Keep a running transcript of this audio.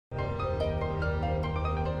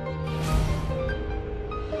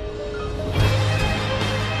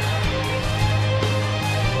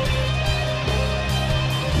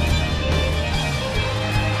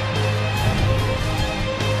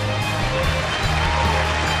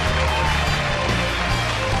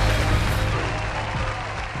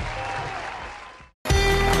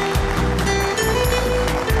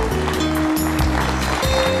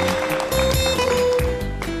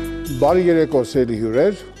Բարի երեկո սիրելի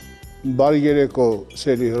հյուրեր, բարի երեկո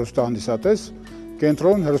սիրելի հեռուստահանդիսատես,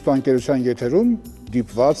 Կենտրոն հեռուստաընկերության եթերում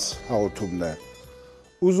դիպված հաղորդումն է։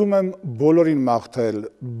 Ուզում եմ բոլորին մաղթել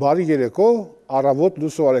բարի երեկո առավոտ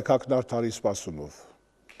լույս ու արեգակնար տարի սպասումով։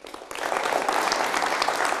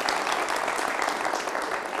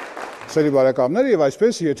 Սիրելի բարեկամներ, եւ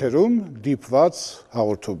այսպես եթերում դիպված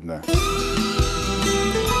հաղորդումն է։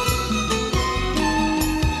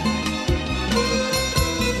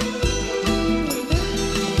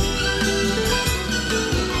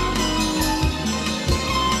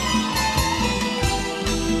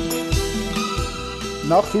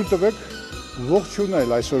 Նախ թույլ տվեք ողջունել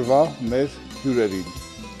այսօրվա մեր հյուրերին։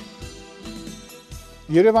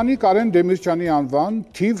 Երևանի Կարեն Դեմիրճյանի անվան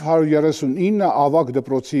թիվ 139 ավագ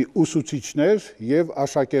դպրոցի ուսուցիչներ եւ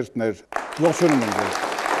աշակերտներ։ Ողջունում եմ ձեզ։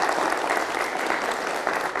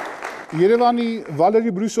 Երևանի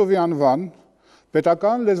Վալերի Բրյուսովի անվան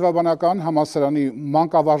Պետական լեզվաբանական համալսարանի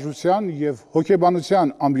մանկավարժության եւ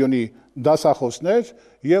հոգեբանության ամբիոնի դասախոսներ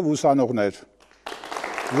եւ ուսանողներ։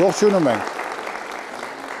 Ողջունում ենք։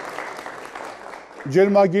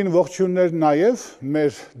 Ջերմագին ողջույններ նաև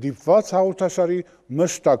մեր դիպված հաղորդաշարի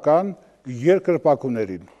մշտական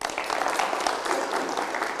երկրպագուներին։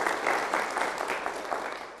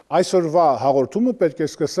 Այսօրվա հաղորդումը պետք է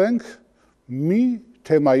սկսենք մի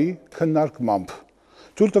թեմայի քննարկմամբ։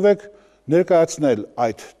 Թույլ տվեք ներկայացնել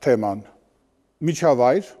այդ թեման՝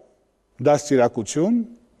 միջավայր, դաստիարակություն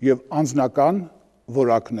եւ անձնական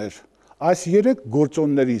որակներ։ Այս երեք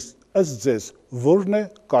գործոններից ըստ ձեզ որն է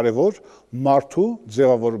կարևոր մարդու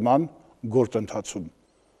ձևավորման գործընթացում։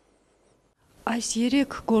 Այս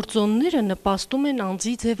երեք գործոնները նպաստում են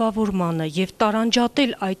անձի ձևավորմանը եւ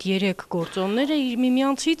տարանջատել այդ երեք գործոնները իր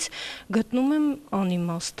միմյանցից գտնում եմ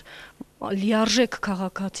անիմաստ։ Լիարժեք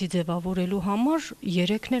քաղաքացի ձևավորելու համար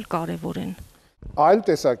երեքն էլ կարևոր են։ Այլ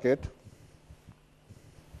տեսակետ։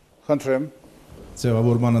 Խնդրեմ։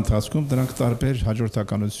 Ձևավորման ընթացքում դրանք տարբեր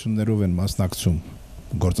հաջորդականություններով են մասնակցում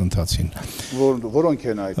գործընթացին։ Որոնք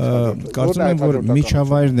են այդ։ Կարծում եմ, որ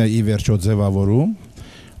միջավայրն է ի վերջո ձևավորում,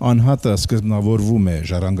 անհատը սկզբնավորվում է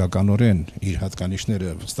ժառանգականորեն, իր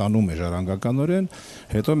հատկանիշները ստանում է ժառանգականորեն,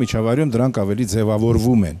 հետո միջավայրում դրանք ավելի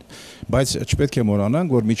ձևավորվում են, բայց չպետք է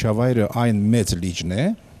մոռանանք, որ միջավայրը այն մեծ լիճն է,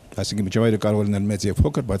 այսինքն միջավայրը կարող է լինել մեծ եւ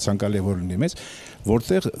փոքր, բայց ցանկալի է որ լինի մեծ,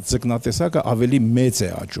 որտեղ ձկնատեսակը ավելի մեծ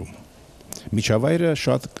է աճում։ Միջավայրը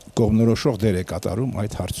շատ կողմնորոշող դեր է կատարում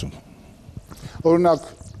այդ հարցում։ Օրինակ,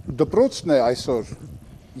 դպրոցն է այսօր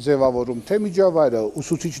ձևավորում, թե միջավայրը,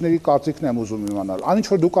 ուսուցիչների կարծիքն եմ ուզում իմանալ, այն ինչ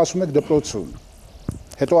որ դուք ասում եք դպրոցում,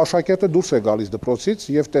 հետո աշակերտը դուրս է գալիս դպրոցից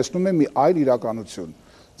եւ տեսնում է մի այլ իրականություն։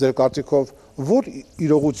 Ձեր կարծիքով որ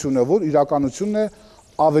իրողությունը, որ իրականությունն է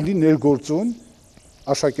ավելի ներգործուն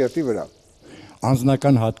աշակերտի վրա։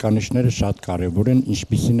 Անձնական հատկանիշները շատ կարևոր են,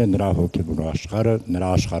 ինչպիսին է նրա հոգեբան աշխարհը, նրա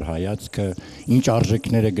աշխարհայացքը, ինչ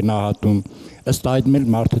արժեքներ է գնահատում, ըստ այդմ էլ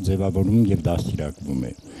մարդը ձևավորվում եւ դաստիարակվում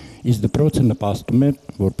է։ Իսկ դպրոցը նպաստում է,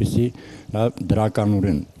 որպեսզի նա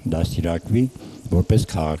դրականորեն դաստիարակվի որպես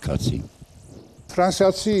քաղաքացի։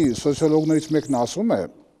 Ֆրանսիացի սոցիոլոգներից մեկն ասում է,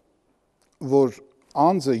 որ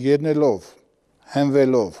անձը ելնելով,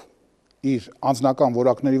 հենվելով իր անձնական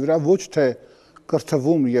որակների վրա ոչ թե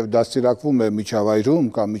կրթվում եւ դաստիարակվում է միջավայրում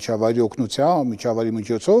կամ միջավայրի օգնությամբ, միջավայրի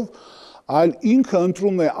միջոցով, այլ ինքը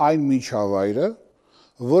ընտրում է այն միջավայրը,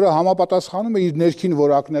 որը համապատասխանում է իր ներքին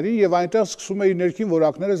որակներին եւ այնտեղ սկսում է իր ներքին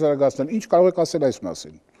որակները զարգացնել։ Ինչ կարող եք ասել այս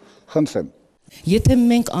մասին։ Խնդրեմ։ Եթե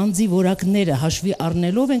մենք անձի որակները հաշվի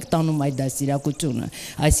առնելով ենք տանում այդ դաստիարակությունը,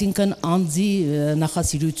 այսինքն անձի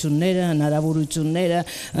նախասիրությունները, հնարավորությունները,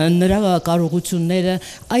 նրա կարողությունները,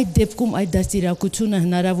 այդ դեպքում այդ դաստիարակությունը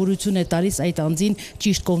հնարավորություն է տալիս այդ անձին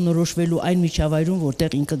ճիշտ կողմնորոշվելու այն միջավայրում,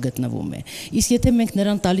 որտեղ ինքը գտնվում է։ Իսկ եթե մենք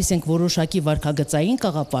նրան տալիս ենք որոշակի վարքագծային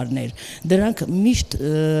կաղապարներ, դրանք միշտ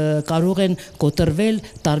կարող են կոտրվել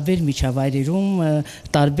տարբեր միջավայրերում,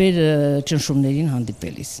 տարբեր ճնշումներին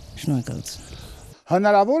հանդիպելիս։ Շնորհակալություն։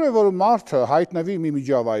 Հնարավոր է, որ մարդը հայտնվի մի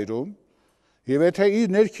միջավայրում եւ եթե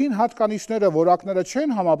իր ներքին հատկանիշները, որակները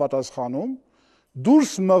չեն համապատասխանում,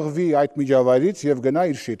 դուրս մղվի այդ միջավայրից եւ գնա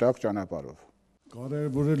իր շիտակ ճանապարհով։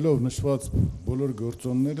 Կարևորելով նշված բոլոր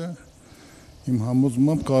գործոնները, իմ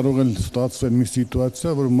համոզմամբ կարող է ստացվել մի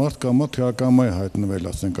սիտուացիա, որ մարդ կամա թե ակամա է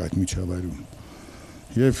հայտնվել, ասենք, այդ միջավայրում։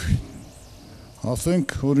 Եվ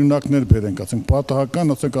ասենք օրինակներ բերենք, ասենք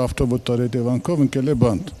պատահական, ասենք ավտոբոտար հետևանքով ընկել է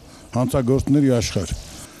բանտ հանցագործների աշխարհ,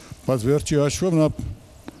 բայց վերջի հաշվով նա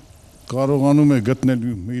կարողանում է գտնել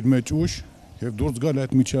իր մեջ ուժ եւ դուրս գալ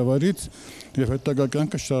այդ միջավայրից եւ հետագա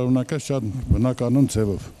կյանքը շարունակել շատ բնականon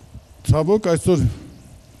ձևով։ Ցավոք այսօր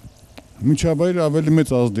միջավայրը ավելի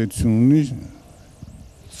մեծ ազդեցություն ունի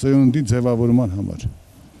սերունդի ձևավորման համար։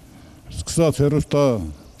 սկսած հեռուստա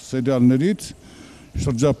սերիալներից,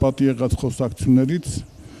 շրջապատի եղած խոսակցություններից,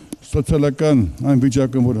 սոցիալական այն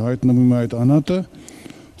վիճակում, որ հայտնվում է այդ անհատը,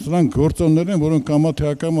 սրանք գործոններ են, որոնք կամա թե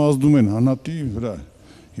ակամա ազդում են անհատի վրա։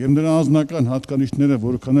 Եվ նրա անձնական հատկանիշները,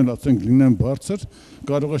 որքան էլ ասենք լինեն բարձր,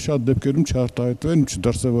 կարող է շատ դեպքերում չարտահայտվեն,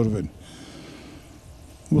 չդրսևորվեն։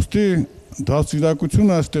 Ուստի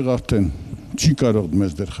դաստիարակությունը այստեղ արդեն չի կարող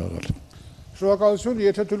մեզ դեր խաղալ։ Շնորհակալություն,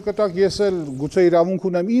 եթե թույլ կտաք, ես էլ գուցե իրավունք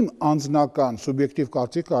ունեմ իմ անձնական սուբյեկտիվ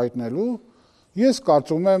կարծիքը հայտնելու, ես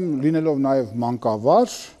կարծում եմ, լինելով նաև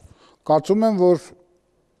մանկավար, կարծում եմ,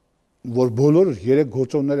 որ բոլոր երեք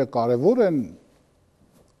գործոնները կարևոր են,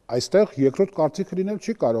 այստեղ երկրորդ կարծիքը լինել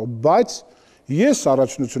չի կարող, բայց ես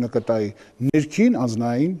առաջնությունը կտայի ներքին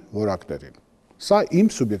անձնային որակներին։ Սա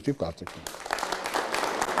իմ սուբյեկտիվ կարծիքն է։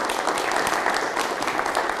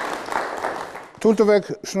 Թույլ տվեք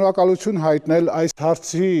շնորհակալություն հայտնել այս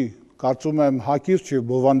հարցի, կարծում եմ, հակիրճ և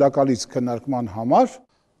բովանդակալից քննարկման համար,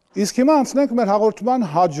 իսկ հիմա անցնենք մեր հաղորդման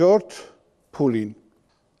հաջորդ փուլին։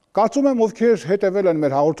 Կարծում եմ, ովքեր հետևել են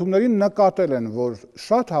մեր հաղորդումներին, նկատել են, որ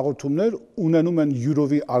շատ հաղորդումներ ունենում են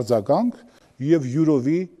յուրովի արձագանք և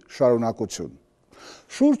յուրովի շարունակություն։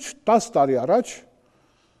 Շուրջ 10 տարի առաջ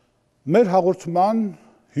մեր հաղորդման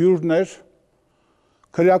հյուրն էր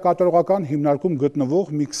քրեակատարողական հիմնարկում գտնվող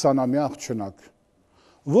մի 20-ամյա աղջնակ,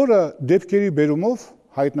 որը դեպքերի բերումով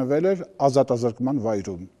հայտնվել էր ազատազրկման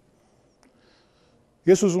վայրում։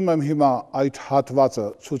 Ես ուզում եմ հիմա այդ հատվածը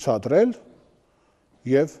ցուցադրել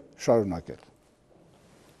և շարունակել։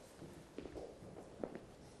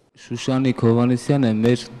 Շուշանիկ Հովհաննիսյանը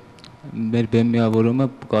մեր բեմիավորումը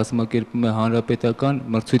կազմակերպում է հանրապետական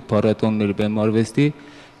մրցույթ փառատոններ բեմարվեստի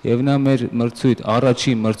և նա մեր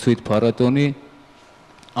առաջին մրցույթ փառատոնի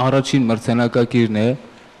առաջին մրցանակակիրն է։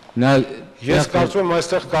 Ես կարծում եմ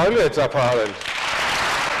այստեղ կարելի է ծափահարել։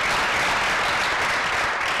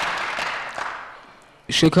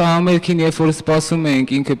 Շքա համերգին, երբ որ սպասում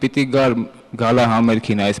էինք, ինքը պիտի գալա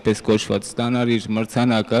համերգին, այսպես կոչված, ստանար իր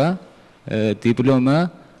մրցանակը, դիպլոմը,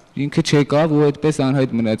 ինքը չեկավ ու այդպես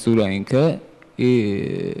անհայտ մնաց ուր է ինքը,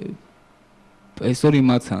 այսօր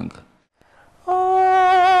իմացանք։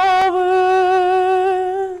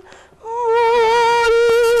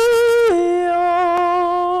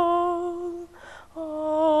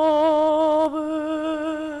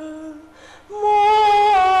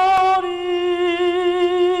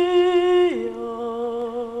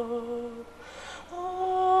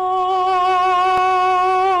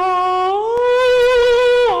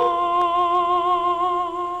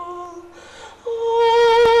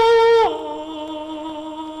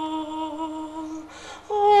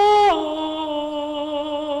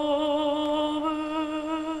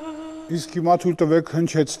 Իսկ հիմա թույլ տվեք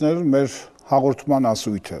հնչեցնել մեր հաղորդման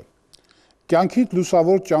ասույթը։ Կյանքիդ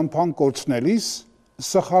լուսավոր ճամփան կորցնելիս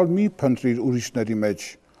սխալ մի փնտրիր ուրիշների մեջ,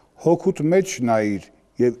 հոգուտ մեջ նայիր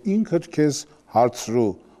և ինքդ քեզ հարցրու,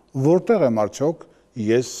 որտեղ եմ արդյոք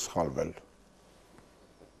ես սխալվել։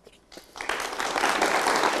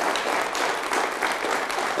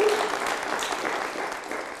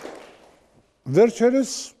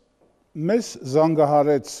 Վերջերս մեզ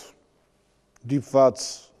զանգահարեց դիպված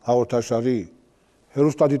հաղորդաշարի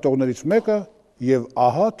հեռուստադիտողներից մեկը և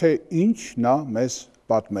ահա թե ինչ նա մեզ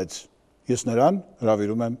պատմեց։ Ես նրան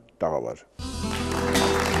հրավիրում եմ տաղավար։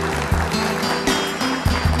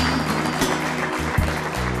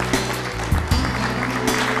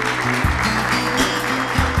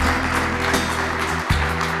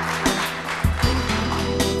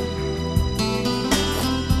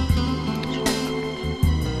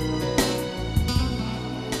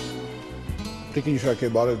 Տիկին Շակե,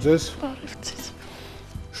 բարև ձեզ։ Բարև ձեզ։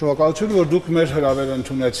 Շնորհակալություն, որ դուք մեր հրավերը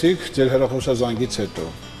ընդունեցիք ձեր հեռախոսազանգից հետո։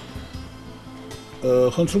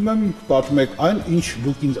 Խնդրում եմ պատմեք այն, ինչ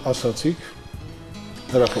դուք ինձ ասացիք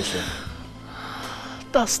հեռախոսում։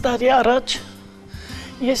 10 տարի առաջ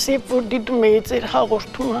ես երբ որ դիտում էի ձեր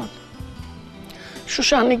հաղորդումը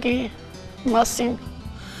Շուշանիկի մասին,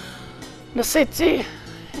 լսեցի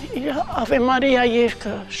իր Ave Maria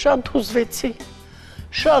երգը, շատ հուզվեցի,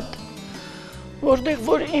 շատ, որտեղ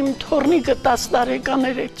որ իմ թոռնիկը 10 տարեկան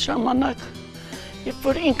էր այդ ժամանակ, երբ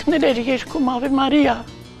որ ինքն էր երգում Ave Maria,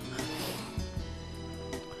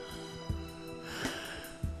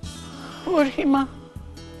 որ հիմա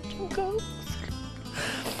չեմ կարող ասել։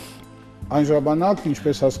 Այն ժամանակ,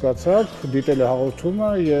 ինչպես հասկացաք, դիտել է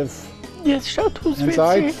հաղորդումը և ես շատ հուզվեցի։ հենց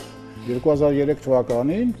այդ 2003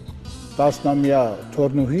 թվականին 10-ամյա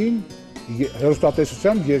թոռնուհին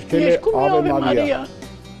հեռուստատեսությամբ երգել է Ave Maria։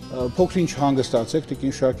 Փոքր ինչ հանգստացեք,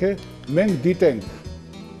 Տիկին Շակե, մենք դիտենք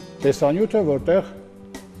տեսանյութը, որտեղ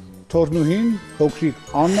թոռնուհին, փոքրիկ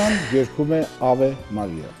Աննան երգում է Ave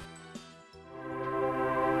Maria։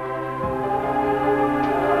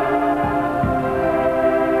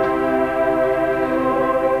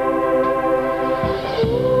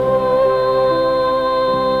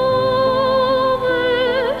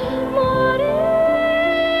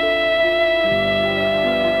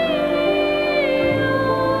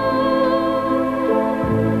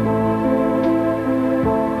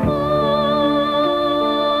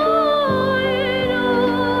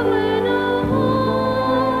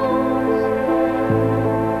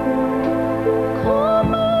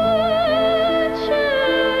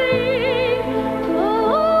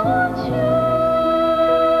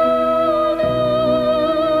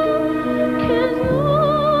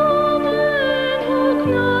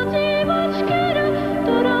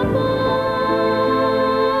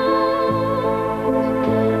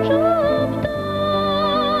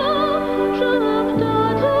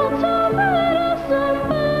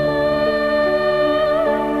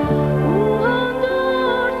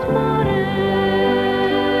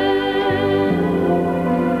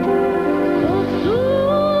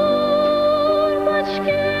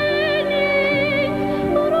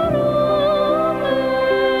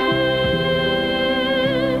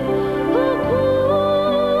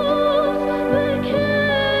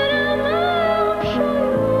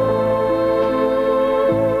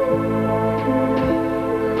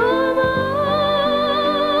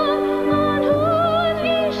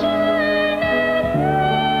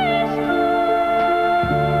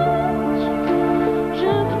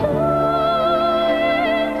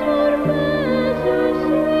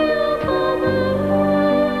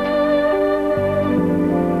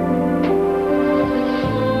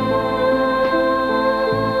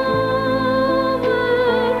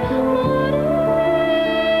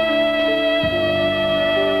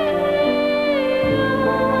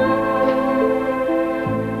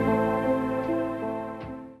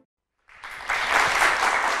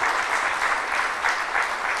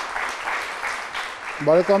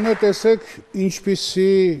 Բարեկամներ, տեսեք ինչպիսի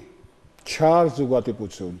չար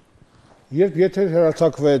զուգատիպություն։ Երբ եթեր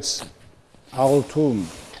հեռարձակվեց հաղորդում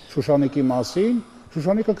Շուշանիկի մասին,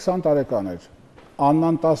 Շուշանիկը 20 տարեկան էր,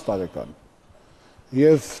 Աննան 10 տարեկան։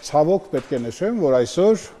 Եվ ցավոք պետք է նշեմ, որ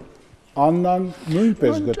այսօր Աննան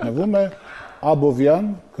նույնպես գտնվում է Աբովյան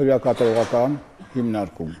քրեակատարողական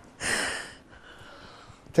հիմնարկում։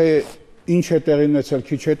 Թե ինչ է տեղի ունեցել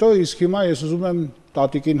քիչ հետո, իսկ հիմա ես ուզում եմ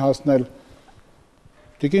տատիկին հասնել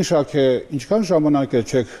Տիկին Շաքե, ինչքան ժամանակ է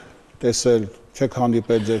չեք տեսել, չեք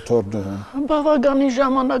հանդիպել ձեր թորնուհուն։ Բավականին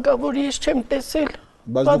ժամանակ է, որ ես չեմ տեսել։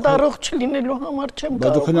 Պատառող չլինելու համար չեմ կարող։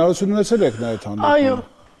 Բայց դուք հնարավորություն ունեցել եք նայել հանդիպումը։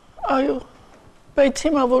 Այո։ Բայց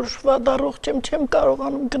հիմա որ պատառող չեմ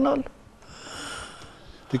կարողանում գնալ։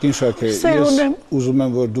 Տիկին Շաքե, ես ուզում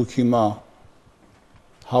եմ, որ դուք հիմա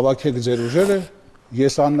հավաքեք ձեր ուժերը,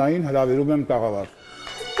 ես Աննային հրավիրում եմ տաղավար։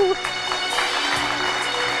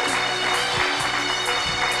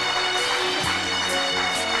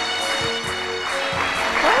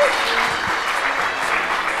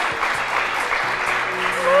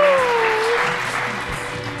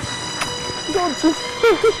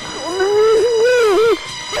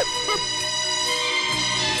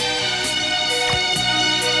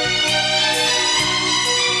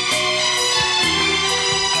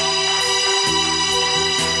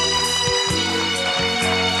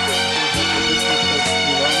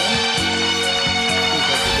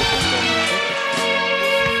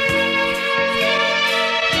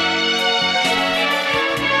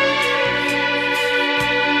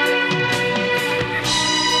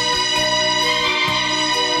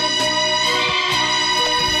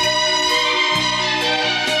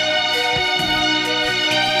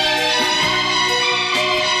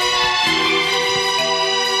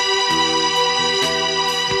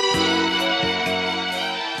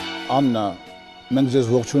 Աննա, մենք ձեզ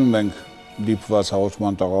ողջունում ենք դիպված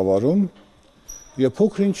հաղորդման տաղավարում եւ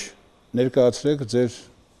փոքր-ինչ ներկայացրեք ձեր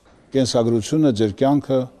կենսագրությունը, ձեր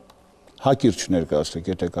կյանքը հակիրճ ներկայացրեք,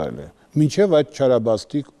 եթե կարելի է։ Մինչև այդ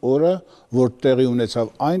չարաբաստիկ օրը, որ տեղի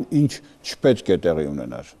ունեցավ այն, ինչ չպետք է տեղի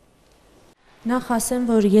ունենար։ Նախ ասեմ,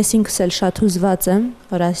 որ ես ինքս էլ շատ հուզված եմ,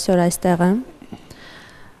 որ այսօր այստեղ եմ։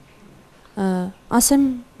 Ասեմ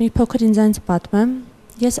մի փոքր ինձանից պատմեմ։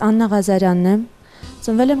 Ես Աննա Ղազարյանն եմ։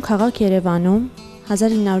 Ծնվել եմ քաղաք Երևանում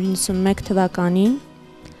 1991 թվականին։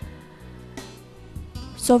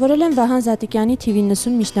 Սովորել եմ Վահան Զատիկյանի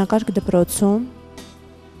TV90 միջնակարգ դպրոցում։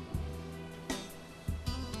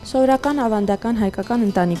 Սովորական ավանդական հայկական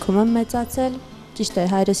ընտանիքում եմ մեծացել, ճիշտ է,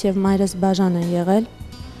 հայրս եւ մայրս բաժան են եղել։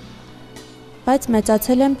 Բայց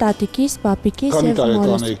մեծացել եմ տատիկիս, պապիկիս եւ մորս։ Քանի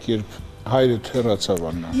տարեկան եք, երբ հայրդ հեռացավ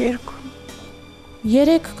Աննա։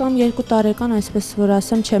 3 կամ 2 տարեկան, այսպես որ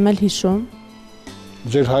ասեմ, չեմ էլ հիշում։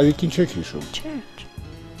 Ձեր հայրիկին չեք հիշում։ Չէ։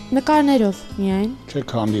 Նկարներով միայն։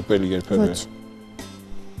 Չեք հանդիպել երբևէ։ Ոչ։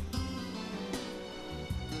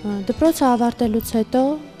 Դպրոցը ավարտելուց հետո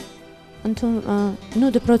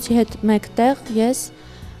դպրոցի հետ մեկտեղ ես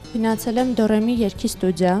գնացել եմ դորեմի երգի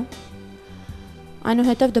ստուդիա։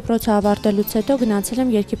 Այնուհետև դպրոցը ավարտելուց հետո գնացել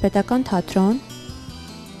եմ երգիպետական թատրոն։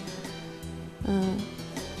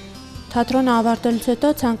 Թատրոնը ավարտելուց հետո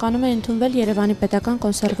ցանկանում եմ ընդունվել Երևանի պետական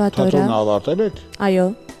կոնսերվատորիա։ Թատրոնը ավարտել եք։ Այո։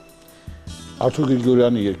 Արթուր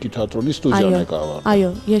Գրիգորյանի երգի թատրոնի ստուդիան եք ավարտել։ Այո,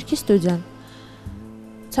 երգի ստուդիան։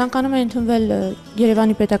 Ցանկանում եմ ընդունվել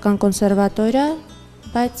Երևանի պետական կոնսերվատորիա,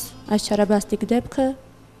 բայց այս չարաբաստիկ դեպքը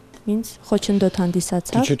ինձ խոչընդոտ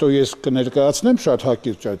հանդիսացավ։ Քիչ հետո ես կներկայացնեմ շատ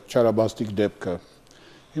հակիրճ այդ չարաբաստիկ դեպքը։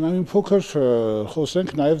 Հիմա մի փոքր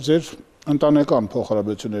խոսենք նաև ձեր ընտանեկան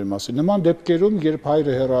փոխհարաբերությունների մասին։ Նման դեպքերում, երբ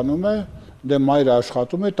հայրը հեռանում է, դե մայրը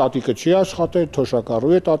աշխատում է, տատիկը չի աշխատել,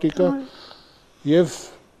 թոշակառու է տատիկը, եւ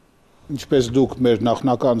ինչպես դուք մեր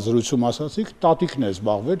նախնական զրույցում ասացիք, տատիկն է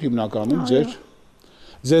զբաղվել հիմնականում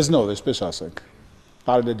ձեզնով, այսպես ասենք։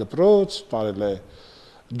 Տարել է դպրոց, տարել է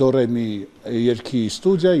դորեմի երգի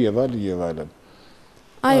ստուդիա եւ այլն։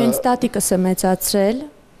 Այո, ինձ տատիկս է մեծացրել։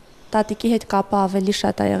 Տատիկի հետ կապը ավելի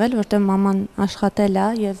շատ է եղել, որտեղ մաման աշխատել է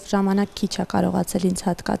եւ ժամանակ քիչ է կարողացել ինձ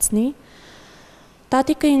հատկացնի։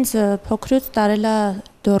 Տատիկը ինձ փոքրուց տարել է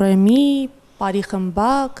դորեմի, բարի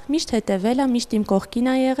խմբակ, միշտ հետևել է, միշտ իմ կողքին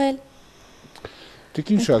է եղել։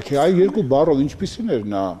 Տիկին Շաքե, այ երկու բառով ինչպիսին էր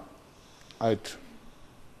նա այդ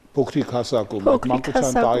փոքրիկ հասակում, այդ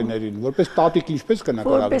մանկության տարիներին, որպես տատիկ ինչպես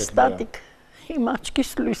կնկարագրեք։ Որպես տատիկ, իմ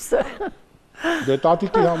աչքիս լույսը։ Դե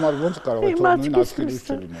տատիկի համար ոնց կարող է թողնին աչքի լույս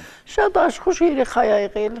չլինել։ Շատ աշխուժ երեխա է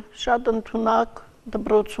եղել, շատ ընդունակ,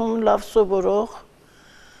 դպրոցում լավ սովորող,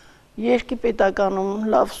 երգի պետականում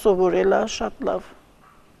լավ սովորել է, շատ լավ։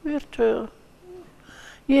 Վերջը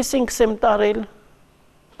ես ինքս եմ տարել,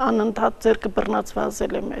 անընդհատ ձեռքը բռնած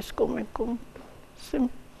վազել եմ այս կողմիկում։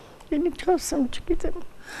 Չասեմ, չգիտեմ։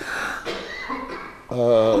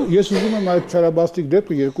 Ես ուզում եմ այդ չարաբաստիկ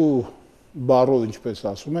դեպքը երկու բառով, ինչպես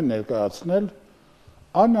ասում են, ներկայացնել։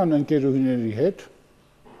 Աննան ընկերուհիների հետ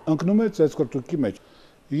ընկնում է ծեծկրտուկի մեջ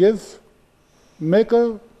եւ մեկը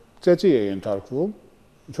ծեծի է ենթարկվում,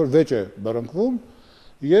 ինչ որ վեճ է բռնկվում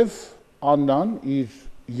եւ Աննան իր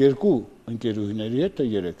երկու ընկերուհիների հետ, թե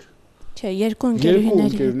երեք։ Չէ, երկու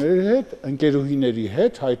ընկերուհիների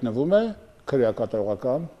հետ հայտնվում է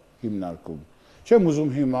քրեակատարողական հիմնարկում։ Չեմ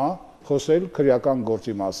ուզում հիմա խոսել քրեական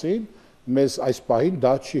գործի մասին, մեզ այս պահին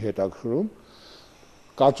դա չի հետաքրքրում։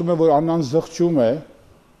 Կարծում եմ, որ Աննան զղջում է,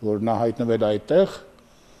 որ նա հայտնվել այդտեղ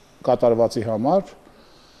կատարվածի համար,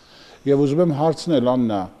 եւ ուզում եմ հարցնել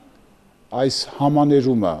Աննա, այս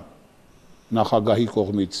համաներումը նախագահի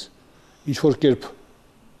կողմից ինչ որ կերպ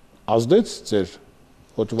ազդեց ձեր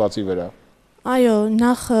հոդվածի վրա։ Այո,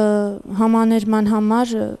 նախ համաներման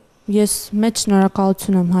համար ես մեծ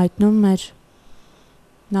շնորհակալություն եմ հայտնում մեր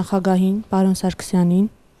նախագահին, պարոն Սարգսյանին։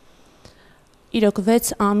 Իրոք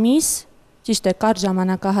 6 ամիս, ճիշտ է, կարճ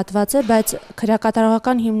ժամանակահատված է, բայց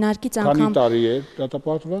քրեակատարողական հիմնարկից անգամ Քանի տարի է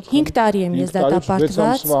դատապարտված։ 5 տարի եմ ես դատապարտված։ 6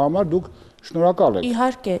 ամսվա համար դուք շնորհակալ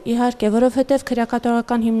եք։ Իհարկե, որովհետև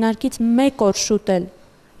քրեակատարողական հիմնարկից 1 օր շուտ էլ,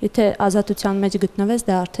 եթե ազատության մեջ գտնվես,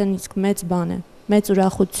 դա արդեն իսկ մեծ բան է, մեծ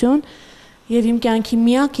ուրախություն, եւ իմ կյանքի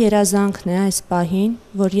միակ երազանքն է այս պահին,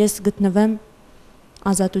 որ ես գտնվեմ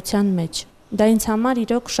ազատության մեջ։ Դա ինձ համար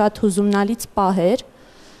իրոք շատ հուզումնալից պահ էր,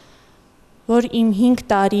 որ իմ 5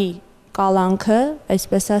 տարի կալանքը,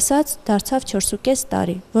 այսպես ասած, դարձավ 4.5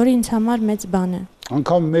 տարի, որը ինձ համար մեծ բան է։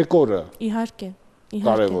 Անկամ 1 օրը։ Իհարկե։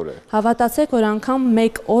 Կարևոր է։ Հավատացեք, որ անգամ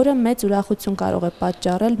 1 օրը մեծ ուրախություն կարող է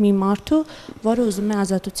պատճառել մի մարդու, որը ուզում է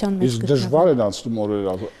ազատության մեջ գտնվել։ Իսկ դժվար են անցնում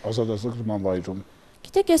օրերը ազատազրկման վայրում։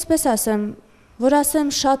 Գիտեք, այսպես ասեմ, որ ասեմ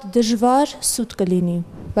շատ դժվար, սուտ կլինի,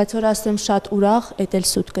 բայց որ ասեմ շատ ուրախ, էդ էլ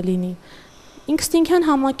սուտ կլինի։ Ինքնստինքյան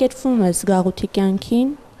համակերպվում ես գաղութի կյանքին,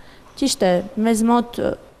 ճիշտ է, մեզ մոտ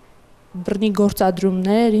բռնի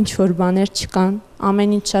գործադրումներ, ինչ որ բաներ չկան,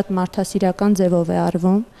 ամեն ինչ շատ մարդասիրական ձևով է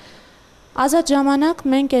արվում։ Ազատ ժամանակ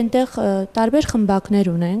մենք այնտեղ տարբեր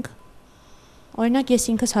խմբակներ ունենք։ Օրինակ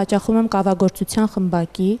ես ինքս հաճախում եմ կավագործության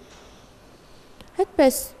խմբակի։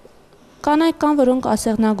 Այդպես կանայք կան, որոնք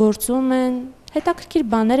ասեղնագործում են, հետաքրքիր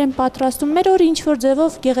բաներ են պատրաստում, մեր օրը ինչ որ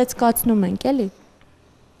ձևով գեղեցկացնում ենք, էլի։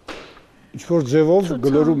 Ինչ որ ձևով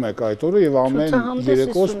գլորում եք այդ օրը եւ ամեն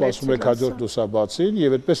երեկո սպասում եք հաջորդ լուսաբացին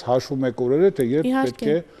եւ այդպես հաշվում եք օրերը, թե երբ պետք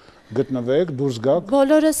է գտնվեք, դուրս գաք։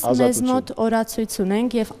 Բոլորս մեզ մոտ օրացույց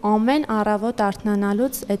ունենք եւ ամեն առավոտ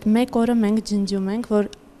արթնանալուց այդ 1 օրը մենք ջնջում ենք, որ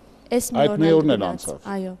այս մի օրն էլ անցավ։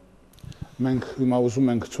 Այո։ Մենք հիմա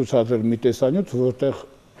ուզում ենք ցուցադրել մի տեսանյութ, որտեղ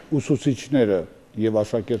ուսուցիչները եւ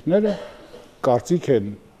աշակերտները կարծիք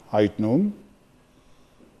են հայտնում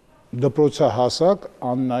դպրոցահասակ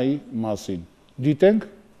Աննայի մասին։ Դիտենք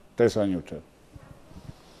տեսանյութը։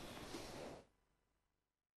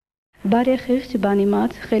 Բարեխիղճ,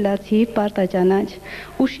 բանիմաց, խելացի, պարտաճանաչ,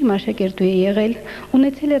 ուշիմ աշակերտու է եղել,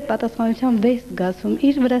 ունեցել է պատասխանության 6 զգացում,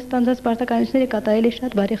 իր վրա ստանձած պարտականությունները կատարել է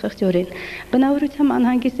շատ բարեխիղճորեն։ Բնավորությամբ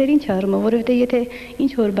անհանգիստերին չառումով, որովհետև եթե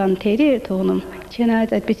ինչ որ բան թերի էր թողնում,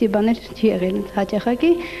 չնայած այդպիսի բաներ չի եղել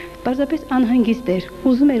հաճախակի, պարզապես անհանգիստ էր,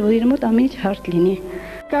 ուզում էր, որ իր մոտ ամեն ինչ հարթ լինի։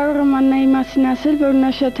 Կարող եմ Աննայի մասին ասել, որ նա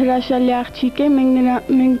շատ հրաշալի աղջիկ է,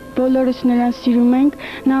 մենք բոլորս նրան սիրում ենք,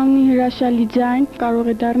 նա ունի հրաշալի ձայն,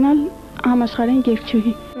 կարող է դառնալ համաշխարհային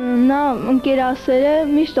երգչուհի։ Նա ընկերասեր է,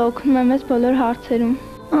 միշտ օգնում է մեզ բոլոր հարցերում։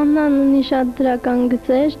 Աննան ունի շատ դրական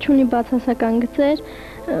գծեր, չունի բացասական գծեր,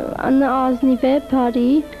 նա ազնիվ է, բարի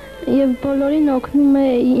եւ բոլորին օգնում է,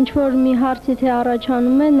 ինչ որ մի հարց եթե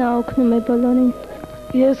առաջանում է, նա օգնում է բոլորին։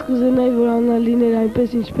 Ես կուզենայի, որ Աննա լիներ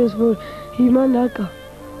այնպես, ինչպես որ հիմա նա կա։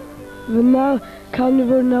 Նա քանի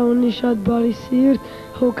որ նա ունի շատ բարի սիրտ,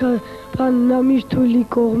 հոգաբան, նա միշտ թույլի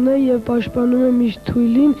կողմն է եւ պաշտպանում է միշտ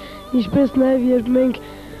թույլին, ինչպես նաեւ երբ մենք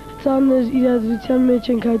ծանր իրադրության մեջ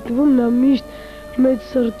ենք հայտնվում, նա միշտ մեծ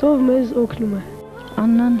սրտով մեզ օգնում է։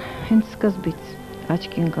 Աննան հենց սկզբից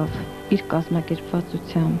աչքի ընկավ իր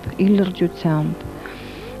կազմակերպվածությամբ, իր լրջությամբ,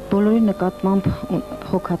 բոլորի նկատմամբ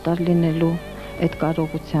հոգատար լինելու այդ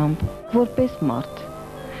կարողությամբ, որպես մարդ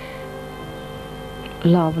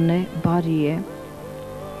լավն է, բարի է,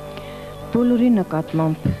 բոլորի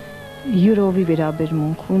նկատմամբ յուրովի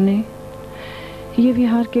վերաբերմունք ունի եւ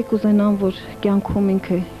իհարկե կուզենամ, որ կյանքում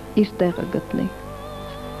ինքը իր տեղը գտնի։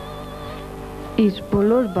 Իր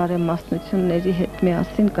բոլոր բարեմասնությունների հետ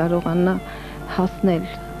միասին կարողանա հասնել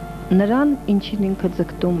նրան, ինչին ինքը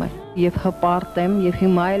ձգտում է։ Եվ հպարտ եմ, եւ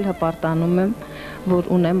հիմա էլ հպարտանում եմ,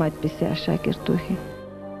 որ ունեմ այդպիսի աշակերտուհի։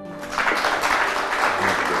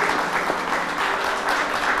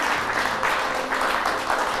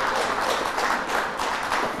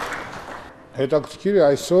 Հետաքրքիր է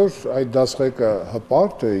այսօր այդ դասղեկը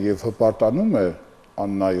հպարտ է եւ հպարտանում է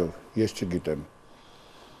Աննայով, ես չգիտեմ։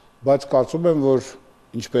 Բայց կարծում եմ, որ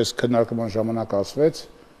ինչպես քննարկման ժամանակ ասվեց,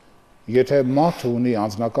 եթե մարդը ունի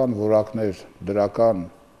անձնական որակներ, դրական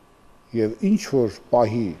եւ ինչ որ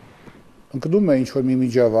պահի ընկնում է ինչ որ մի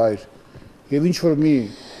միջավայր եւ ինչ որ մի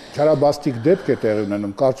չարաբաստիկ դեպք է տեղի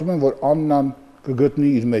ունենում, կարծում եմ, որ Աննան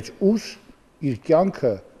կգտնի իր մեջ ուժ իր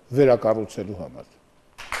կյանքը վերակառուցելու համար։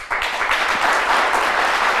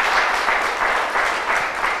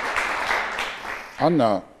 Աննա,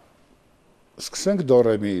 սկսենք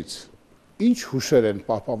Դորեմիից։ Ինչ հուշեր են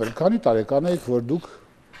պահպանվել, քանի տարեկան եք, որ դուք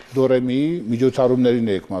Դորեմիի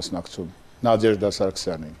միջոցառումներին եք մասնակցում, Նադեժդա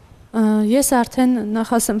Սարգսյանին։ Ես արդեն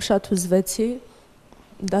նախասեմ շատ հուզվեցի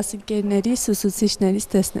դասընկերներիս, ուսուցիչներից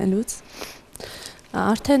տեսնելուց։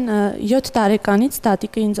 Արդեն 7 տարեկանից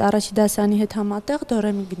տատիկը ինձ առաջի դասարանի հետ համատեղ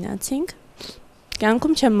Դորեմի գնացինք։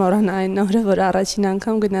 Կյանքում չեմ մոռանա այն օրը, որ առաջին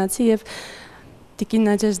անգամ գնացի եւ տիկին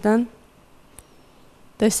Նադեժդան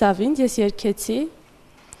տեսավ ինձ, ես երգեցի,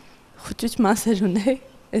 խուճուճ մասեր ունեի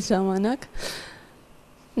այս ժամանակ,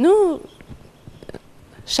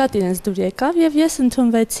 շատ իրենց դուր եկավ և ես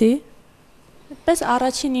ընդունվեցի, պես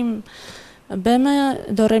առաջին իմ բեմը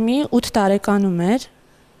Դորեմի 8 տարեկանում էր,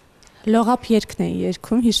 լողապ երգն էի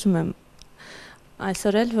երգում, հիշում եմ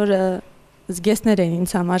այսօր էլ, որ զգեստներ էին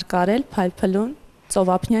ինձ համար կարել, փայլփլուն,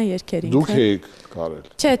 ծովափնյա երգեր ինքը։ Դուք եք կարել։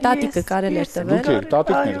 Չէ, տատիկը կարել էր տվել։ Դուք եք,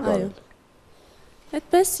 տատիկն էր կարել։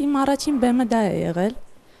 Այդպես իմ առաջին բեմը դա է եղել։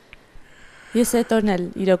 Ես այդ օրն էլ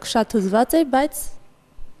իրոք շատ հուզված էի, բայց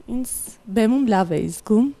ինձ բեմում լավ էի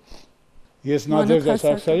զգում։ Ես Նադեժդա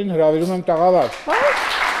Սարգսյանին հրավիրում եմ տաղավար։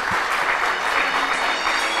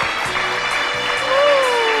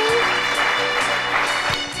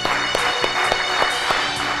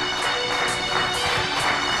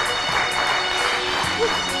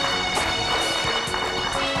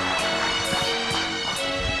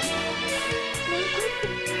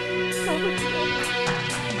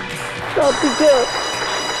 Տատիկը,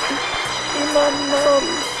 իմ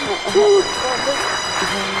աննան,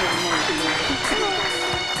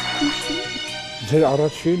 Ձեր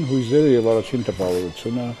առաջին հույզերը եւ առաջին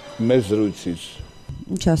տպավորությունը մեր զրույցից։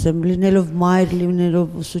 Ինչ ասեմ, լինելով մայր,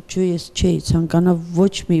 լինելով ուսուցչու, ես չէի ցանկանա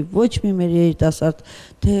ոչ մի մեր երիտասարդ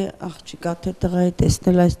թե աղջիկա, թե տղայի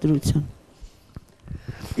տեսնել այս դրության։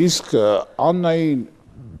 Իսկ Աննային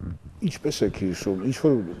ինչպես եք հիշում, ինչ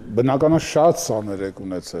որ բնականաբար շատ սաներ եք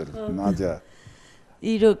ունեցել, Նադյա։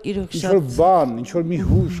 Իրոք շատ։ Ինչ որ բան, ինչ որ մի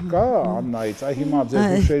հուշ կա Աննայից, այ հիմա ձեր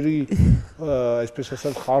հուշերի, այսպես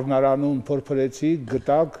ասած, խառնարանում փորփրեցիք,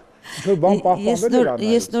 գտաք, ինչ որ բան պահպանվել էր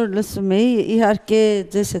Աննայից։ Ես նոր լսում էի, իհարկե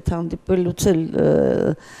ձեզ հետ հանդիպելուց էլ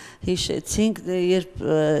հիշեցինք, երբ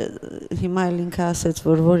հիմա էլ ինքը ասեց,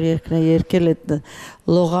 որ երգն է երգել այդ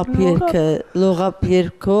լողապ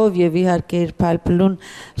երգով եւ իհարկե իր փայլփլուն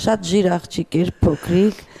շատ ժիր աղջիկ էր,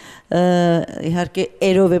 փոքրիկ, իհարկե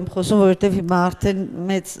երով եմ խոսում, որովհետեւ հիմա արդեն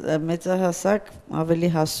մեծահասակ,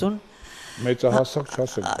 ավելի հասուն Մեծահասակ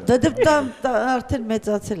չասենք։ Դա արդեն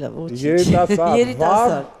մեծացել է,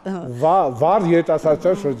 երիտասարդ, վառ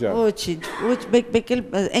երիտասարդության շրջան։ Ոչինչ, մեկ էլ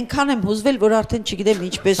այնքան եմ հուզվել, որ արդեն չգիտեմ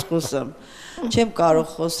ինչպես խոսամ։ Չեմ կարող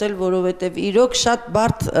խոսել, որովհետև իրոք շատ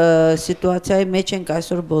բարդ սիտուացիայի մեջ ենք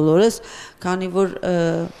այսօր բոլորս, քանի որ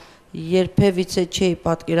երբևիցե չէի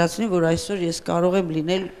պատկերացնի, որ այսօր ես կարող եմ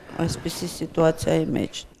լինել այսպիսի սիտուացիայի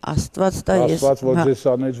մեջ։ Աստված տա ես։ Աստված որ ձեզ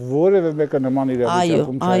անեց որևէ մեկը նման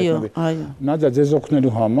իրավիճակում չհայտնվի։ Նադյա, ձեզ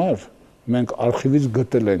օգնելու համար մենք արխիվից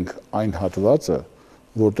գտել ենք այն հատվածը,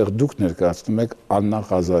 որտեղ դուք ներկայացնում եք Աննա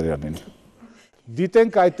Ղազարյանին։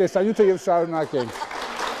 Դիտենք այդ տեսանյութը եւ շարունակենք։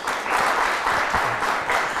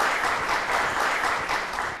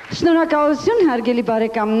 Շնորհակալություն հարգելի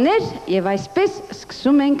բարեկամներ եւ այսպես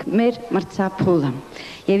սկսում ենք մեր մրցափուլը։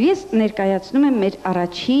 Եվ ես ներկայացնում եմ մեր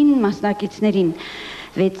առաջին մասնակիցներին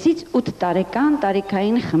 6-ից 8 տարեկան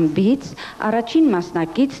տարիքային խմբից առաջին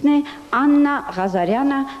մասնակիցն է Աննա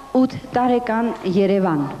Ղազարյանը 8 տարեկան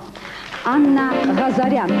Երևան։ Աննա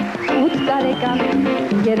Ղազարյան 8 տարեկան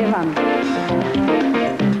Երևան։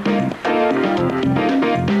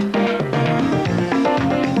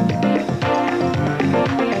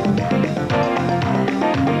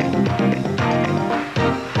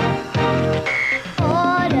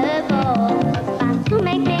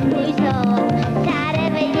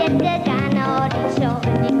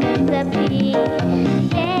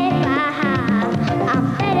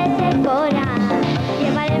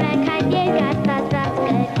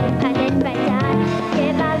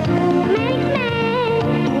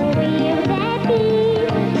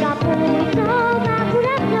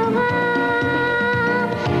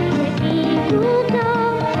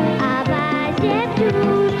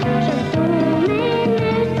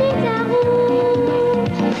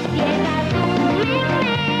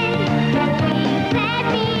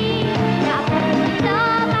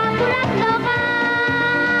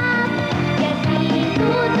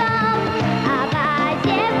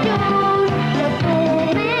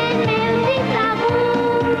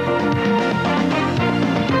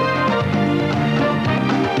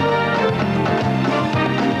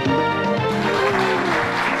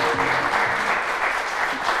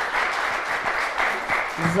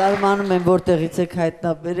 Զարմանում եմ որտեղից եք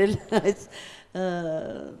հայտնաբերել այս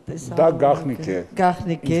Դա գաղտնիք է։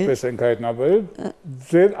 Գաղտնիք է։ Ինչպես ենք հայտնաբերել,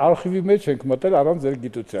 ձեր արխիվի մեջ ենք մտել առանց ձեր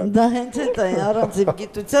գիտության։ Դա հենց այդ է, առանց իմ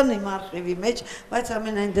գիտության իմ արխիվի մեջ, բայց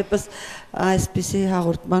ամենայն դեպս այսպիսի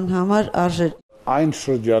հաղորդման համար արժե։ Այն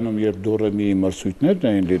շրջանում, երբ դորեմիի մրցույթներն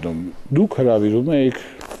էին լինում, դուք հրավիրում էիք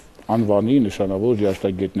անվանի նշանավոր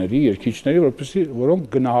երաժշտագետների, երգիչների, որոնք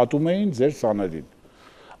գնահատում էին ձեր սաներին։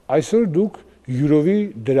 Այսօր դուք յուրովի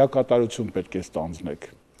դերակատարություն պետք է ստանձնեք։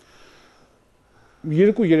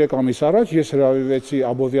 2-3 ամիս առաջ ես հրավիրվեցի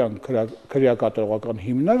Աբովյան քրեակատարողական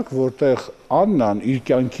հիմնարկ, որտեղ Աննան իր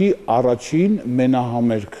կյանքի առաջին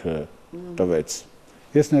մենահամերգը տվեց։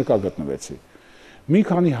 Ես ներկա գտնվեցի։ Մի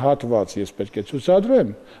քանի հատված ես պետք է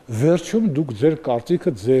ցուցադրեմ, վերջում դուք ձեր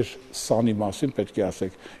կարծիքը ձեր սանի մասին պետք է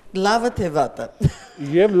ասեք։ Լավը թե վատը։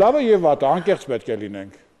 Եվ լավը եւ վատը, անկեղծ պետք է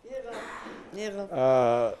լինենք։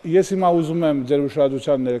 Ես հիմա ուզում եմ ձեր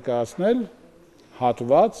ուշադրության ներկայացնել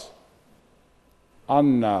հատված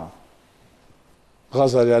Աննա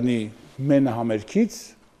Ղազարյանի մենահամերգից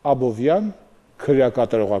Աբովյան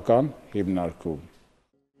քրեակատարողական հիմնարկում։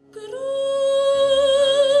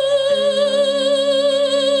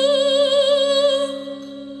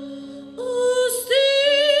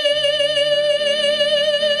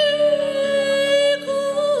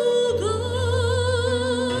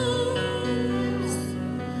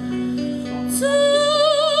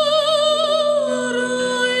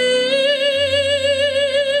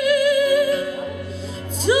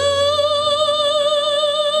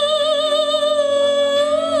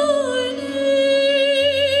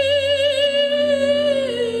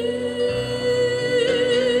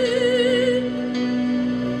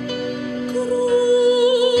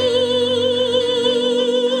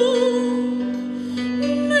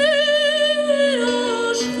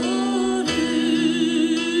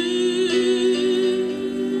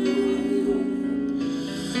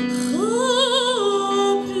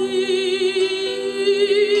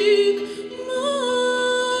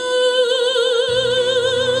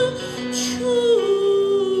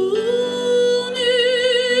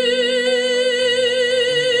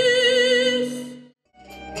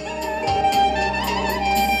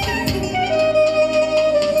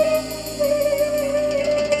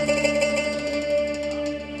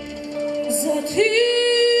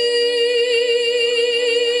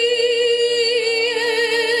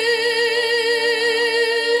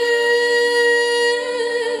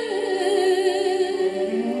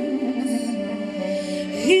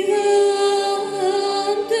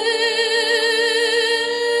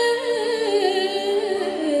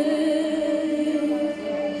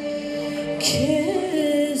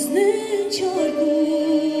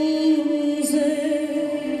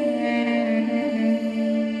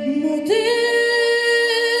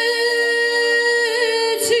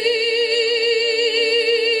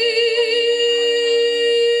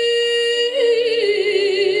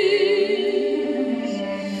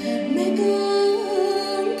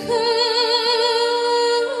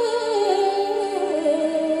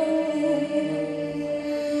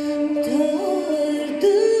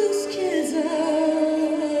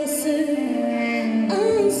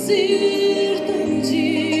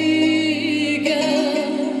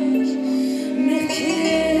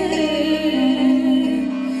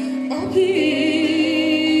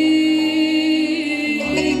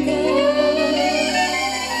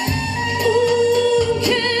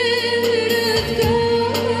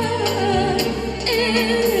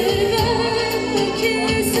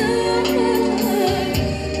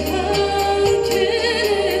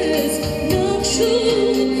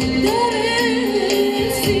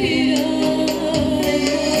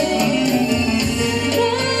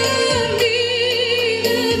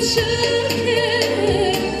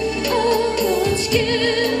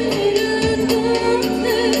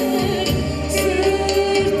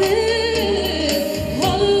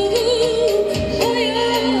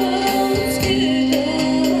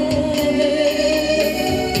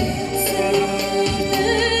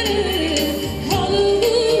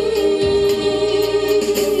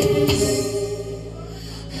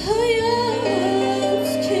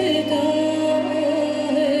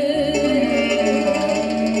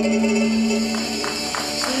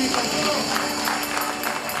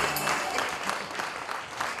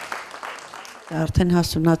 Արդեն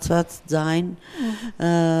հասունացած ձայն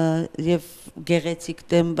եւ գեղեցիկ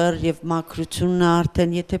տեմբր եւ մաքրությունը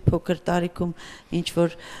արդեն եթե փոքր տարիքում ինչ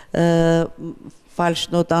որ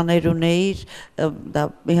ֆալշնոտաներ ունեիր, դա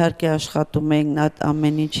իհարկե աշխատում ենք այդ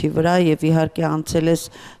ամեն ինչի վրա եւ իհարկե անցել ես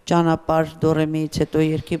ճանապարհ Դորեմիից հետո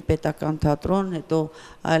երկին պետական թատրոն, հետո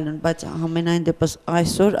այլն, բայց ամենայն դեպս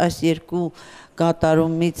այսօր այս երկու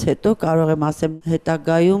կատարումից հետո կարող եմ ասեմ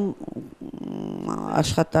հետագայում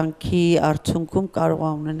աշխատանքի արդյունքում կարող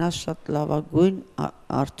է ունենալ շատ լավագույն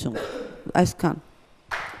արդյունք։ Այսքան։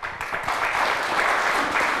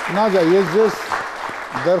 Նադյա, ես ձեզ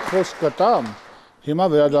դեռ խոսք կտամ, հիմա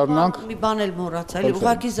վերադառնանք։ Մի բան էլ մոռացա,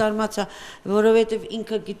 ուղղակի զարմացա, որովհետև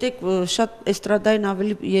ինքը գիտեք, շատ էստրադային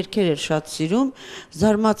ավելի երգեր էր շատ սիրում,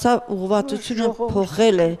 զարմացա ուղղվածությունը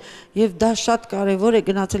փոխել է եւ դա շատ կարեւոր է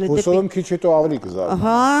գնացել է դեպի։ Հուսով եմ քիչ հետո ավելի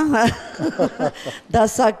կզարմա։ Ահա։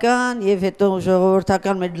 Դասական եւ հետո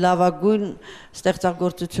ժողովրդական մեր լավագույն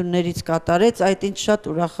ստեղծագործություններից կատարեց, այդ ինչ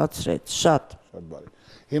շատ ուրախացրեց, շատ։ Շատ բարի։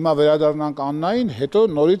 Հիմա վերադառնանք Աննային, հետո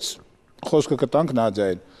նորից խոսքը կտանք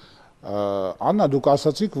Նադյային։ Աննա, դուք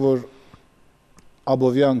ասացիք, որ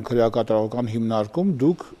Աբովյան քրեակատարողական հիմնարկում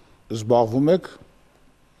դուք զբաղվում եք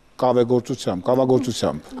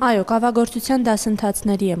կավագործությամբ։ Այո, կավագործության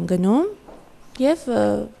դասընթացների եմ գնում եւ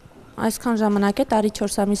այսքան ժամանակ է, տարի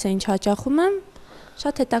 4 ամիս է ինչ հաճախում եմ,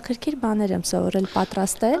 շատ հետաքրքիր բաներ եմ սովորել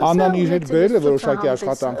պատրաստել։ Աննան իր հետ բերել է որոշակի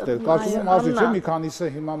աշխատանքներ։ Կարծում եմ արժի չէ մի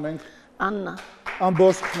քանիսը հիմա մենք Աննա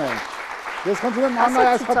ամբողջն ենք։ Ես խնդրում եմ Աննայի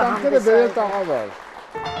աշխատանքները բերել տաղավար։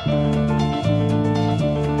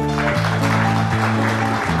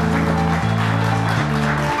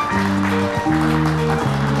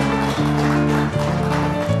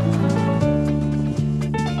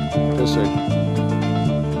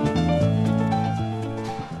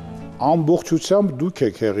 Ամբողջությամբ դուք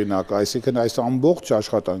եք հեղինակ, այսինքն այս ամբողջ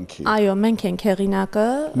աշխատանքի։ Այո, մենք ենք հեղինակը։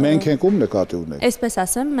 Մենք ենք ում նկատի ունենք։ Այսպես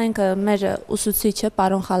ասեմ, մենք մեր ուսուցիչը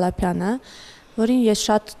պարոն Խալափյանը, որին ես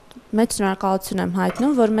շատ մեծ շնորհակալություն եմ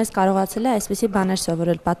հայտնում, որ մեզ կարողացել է այսպիսի բաներ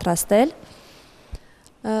սովորել պատրաստել։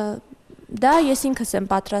 Դա ես ինքս եմ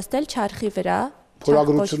պատրաստել չարխի վրա։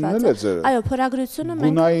 Փորագրությունն է ձերը։ Այո, փորագրությունը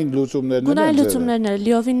մենք գունային լուծումներն են։ Գունային լուծումներն են,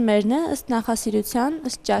 լիովին մերն է, ըստ նախասիրության,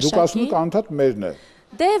 ըստ ճաշակի։ Դուք ասում եք անդադ մերն է։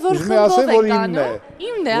 Դե որ խմբով ենք անում,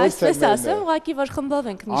 իմն է, այսպես ասեմ, ուղղակի որ խմբով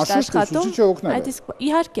ենք միշտ աշխատում, այդ իսկ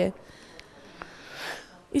իհարկե։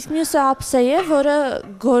 Իսկ մյուսը ափսե է, որը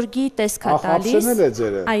գորգի տեսք է տալիս։ Ափսեն էլ է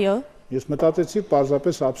ձերը։ Այո։ Ես մտածեցի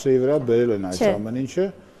պարզապես ափսեի վրա բերել են այս ամեն ինչը։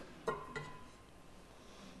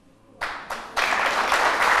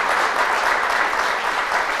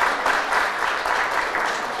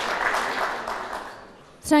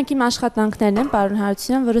 Սրանք իմ աշխատանքներն են, պարոն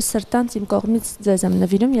Հարությունյան, որը սրտանց իմ կողմից ձեզ եմ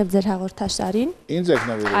նվիրում եւ ձեր հաղորդաշարին։ Ինձ եք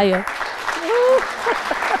նվիրում։ Այո։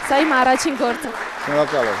 Սա իմ առաջին գործը։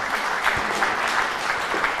 Շնորհակալ եմ։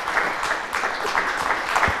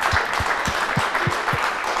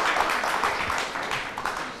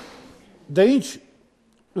 Դե ինչ,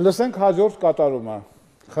 լսենք հաջորդ կատարումը։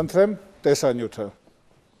 Խնդրեմ տեսանյութը։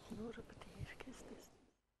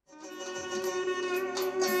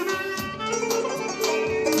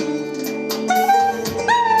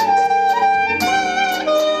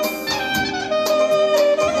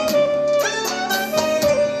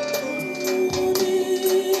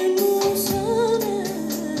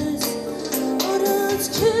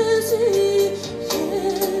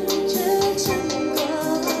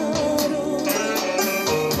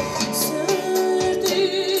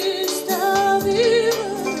 Be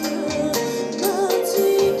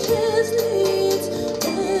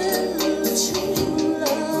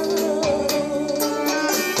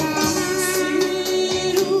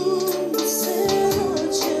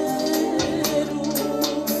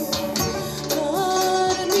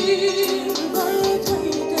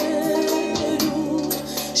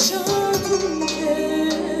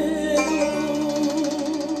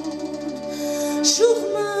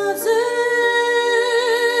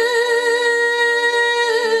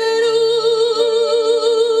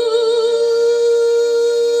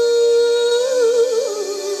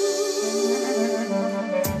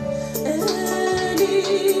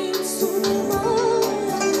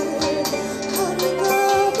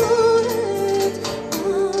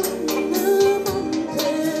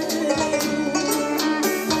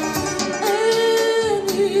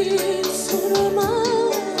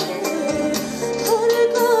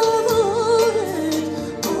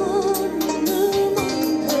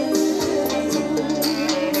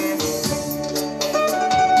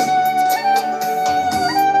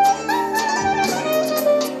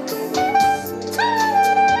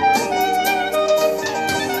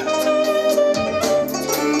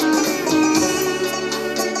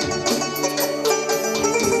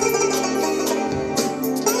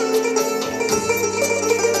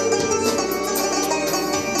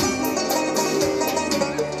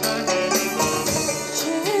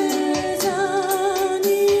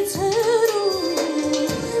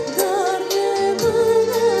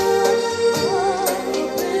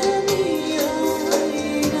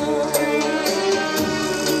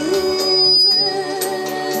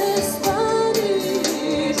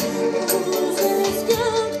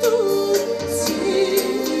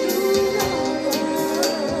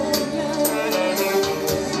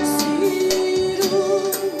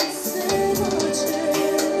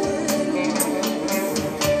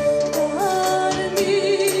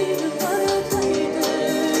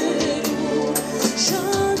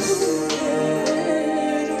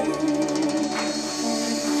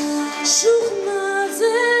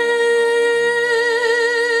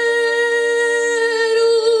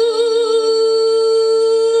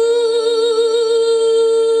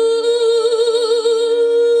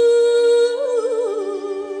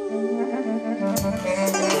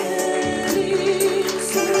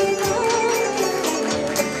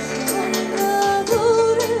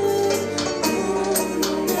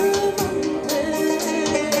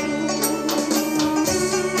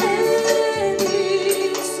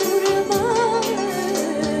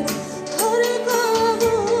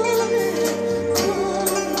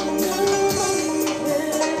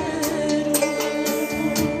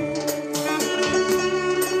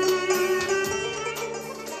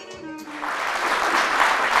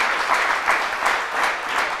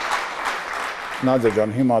Նադյա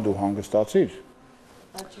ջան, հիմա դու հանգստացիր։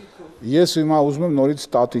 Ես հիմա ուզում եմ նորից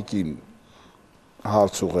տատիկին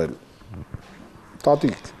հարց ուղղել։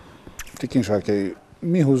 Տատիկ, Տիկին Շաքեի,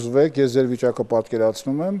 մի հուզվեք, ես ձեր վիճակը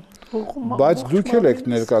պատկերացնում եմ, բայց դուք էլ եք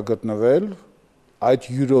ներկա գտնվել այդ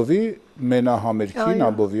յուրովի մենահամերգին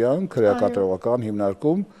Աբովյան քրեակատարողական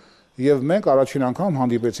հիմնարկում եւ մենք առաջին անգամ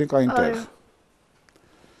հանդիպեցինք այնտեղ։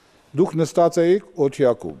 Դուք նստած էիք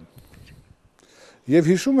օթյակում։ Եվ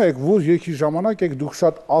հիշում եք, որ երկի ժամանակ եք դուք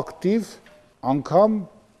շատ ակտիվ անգամ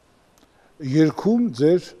երգում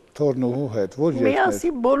ձեր թորնուհու հետ, որ երկներ։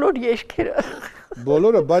 Միասին բոլոր երգերը։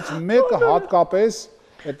 Բոլորը, բայց մեկը հատկապես,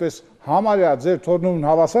 այդպես համարյա ձեր թորնուհուն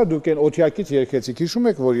հավասար դուք են օթյակից երգեցիք, հիշում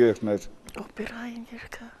եք, որ երգներ։ Օպերային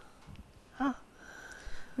երգը։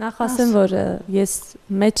 Նախ ասեմ, որ ես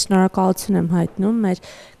մեծ շնորհակալություն եմ հայտնում մեր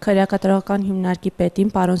քրեակատարողական հիմնարկի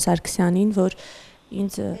պետին, պարոն Սարգսյանին, որ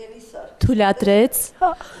ինձ թույլատրեց,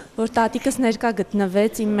 որ տատիկս ներկա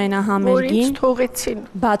գտնվեց իմ մենահամերգին, թողեցին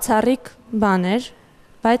բացառիկ բաներ,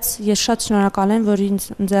 բայց ես շատ շնորհակալ եմ, որ ինձ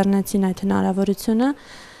ընձեռնեցին այդ հնարավորությունը։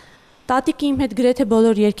 Տատիկը իմ հետ գրեթե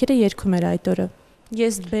բոլոր երգերը երգում էր այդ օրը։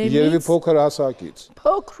 Ես բեմից Երևի փոքր հասակից։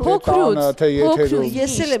 Փոքրուց, թե եթերում։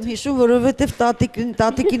 Ես էլ եմ հիշում, որովհետև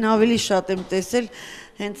տատիկին ավելի շատ եմ տեսել,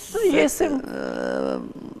 հենց ես եմ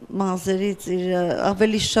մազերից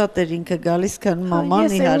ավելի շատ էր ինքը գալիս, քան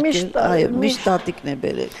մաման իհարկե, այո, միշտ տատիկն է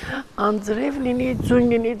բերել։ Անձրև լինի,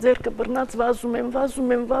 ձույն լինի, ձերքը բռնած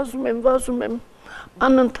վազում եմ,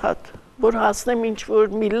 անընդհատ, որ հասնեմ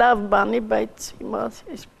ինչ-որ մի լավ բանի, բայց հիմա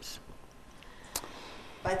այսպես։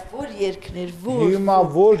 Բայց որ երգներ, որ Հիմա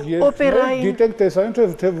որ երգներ, գիտենք տեսային,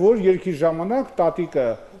 թե որ երգի ժամանակ տատիկը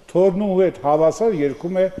թորնու հետ հավասար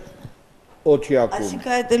երգում է օթյակում։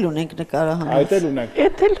 Այսինքն այդ էլ ունենք նկարահանում։ Այդ էլ ունենք։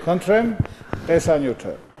 Խնդրեմ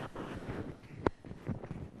տեսանյութը։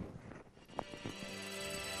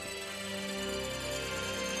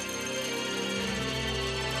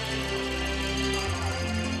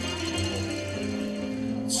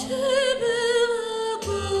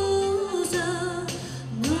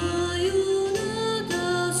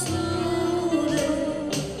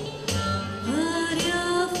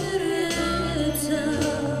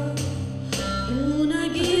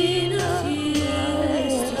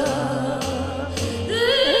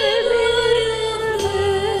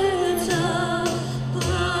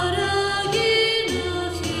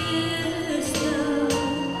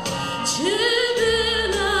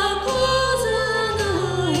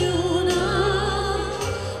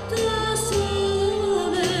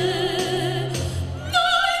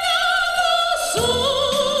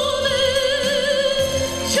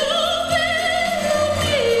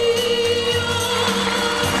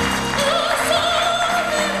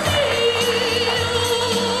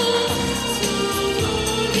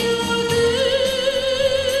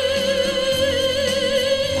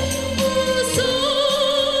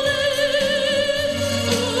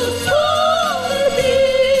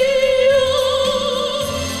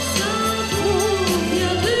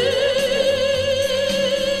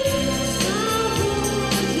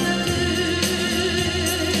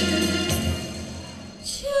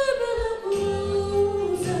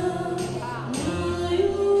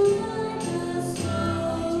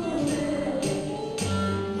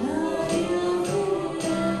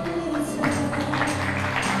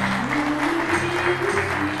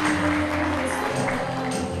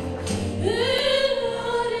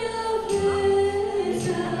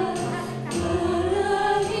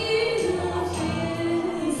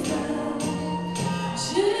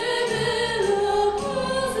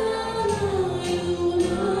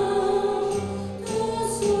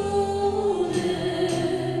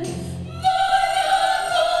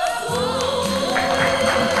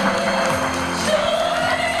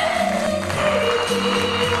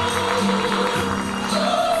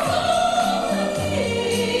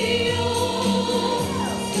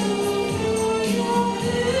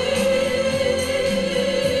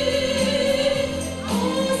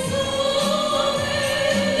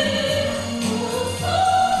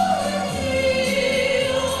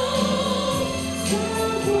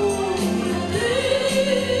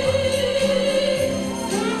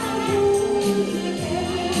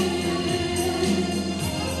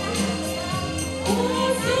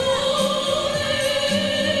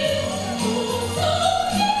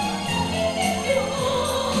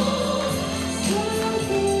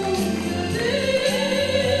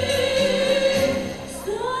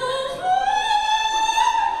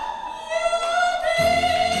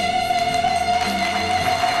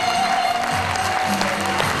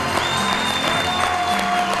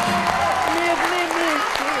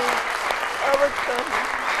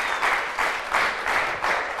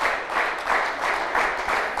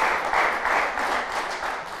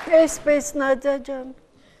 Այսպես Նադյա ջան,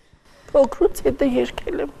 փոքրուց հետը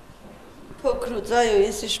երկել եմ։ Փոքրուց, այո,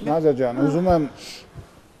 ես հիշում եմ։ Նադյա ջան, ուզում եմ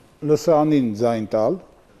լսանին ձայն տալ։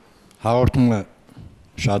 Հաղորդումը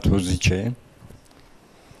շատ հուզիչ է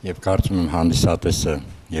եւ կարծում եմ հանդիսատեսը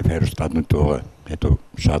եւ հերոստատուտողը հետո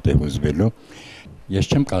շատ է հուզվելու։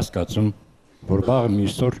 Ես չեմ կասկածում, որ վաղը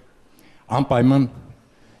միսօր անպայման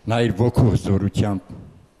նա իր ոգու զորությամբ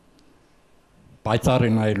պայծառ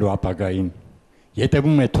է նայելու ապագային,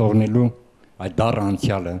 ետևում է թողնելու այդ դառը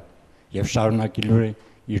անցյալը եւ շարունակելու է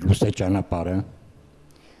իր լուսե ճանապարհը։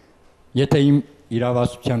 Եթե իմ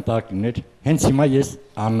իրավասության տակ լիներ, հենց հիմա ես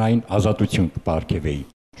Աննային ազատություն կպարգևեի։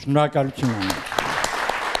 Շնորհակալություն Աննա։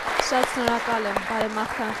 Շատ շնորհակալ եմ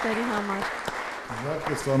բարեմաղթանքների համար։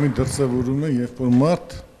 Իհարկե սա մի դրսևորում է, երբ որ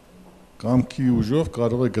մարդ կամքի ուժով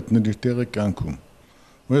կարող է գտնել իր տեղը կյանքում։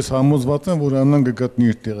 Ես համոզված եմ, որ Աննան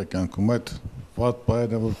կգտնի իր տեղը կյանքում, այդ վատ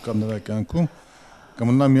բայերը, որ կա նրա կյանքում,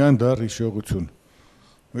 կմնա միայն դառ հիշողություն։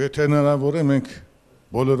 Եթե հնարավոր է, մենք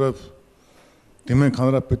բոլորը դիմենք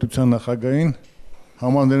հանրապետության նախագահին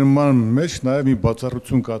համաներման մեջ նաև մի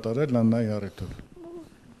բացառություն կատարել Աննայի առիթով։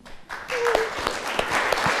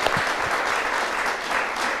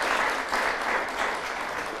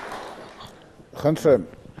 Խնդրեմ։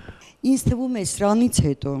 Ինձ թվում է սրանից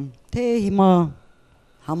հետո, թե հիմա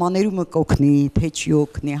համաներումը կօգնի, թե չի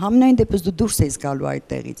օգնի, համենայն դեպս դու դուրս ես գալու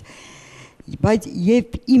այդտեղից։ Բայց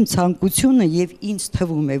եւ իմ ցանկությունը եւ ինձ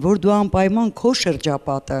թվում է, որ դու անպայման քո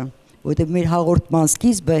շրջապատը, որտեղ մեր հաղորդման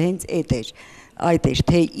սկիզբը հենց այդ էր,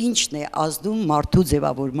 թե ինչն է ազդում մարդու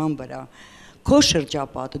ձևավորման վրա։ Քո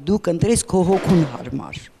շրջապատը դու կընտրես քո հոգուն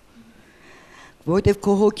հարմար։ Որտեղ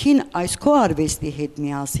քո հոգին այս քո արվեստի հետ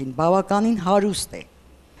միասին բավականին հարուստ է։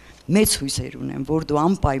 Մեծ հույսեր ունեմ, որ դու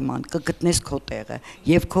անպայման կգտնես քո տեղը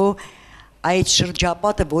եւ քո այդ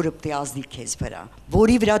շրջապատը, որը պետք է ազդի քեզ վրա,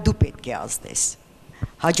 որի վրա դու պետք է ազդես։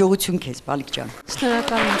 Հաջողություն քեզ, Բալիկ ջան։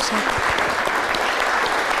 Շնորհակալ եմ շատ։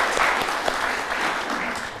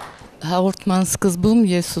 Հաղորդման սկզբում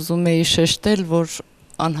ես ուզում էի շեշտել, որ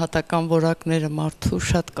անհատական որակները մարդու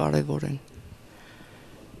շատ կարևոր են։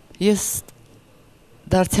 Ես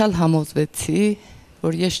դարձյալ համոզվեցի,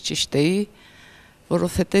 որ ես ճիշտ էի,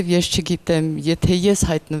 որովհետև ես չգիտեմ, եթե ես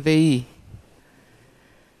հայտնվեի,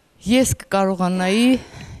 ես կկարողանայի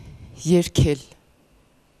երգել։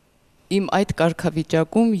 Իմ այդ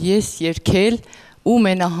կարգավիճակում ես երգել ու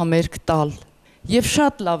մենահամերգ տալ։ Եվ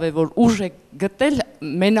շատ լավ է, որ ուժ է գտել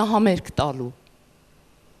մենահամերգ տալու։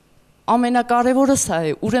 Ամենակարևորը սա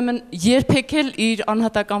է, ուրեմն երբեք էլ իր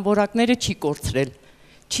անհատական որակները չի կորցրել։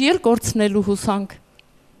 Չի էլ կորցնելու հուսանք։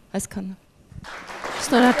 Այսքանը։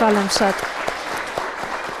 Շնորհակալ եմ շատ։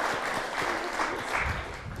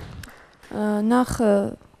 Նախ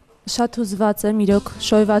շատ հուզված եմ, իրոք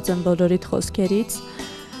շոյված եմ բոլորիդ խոսքերից։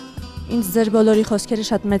 Ինձ ձեր բոլորի խոսքերը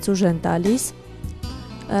շատ մեծ ուժ են տալիս։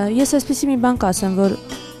 Ես այսպեսի մի բան կասեմ, որ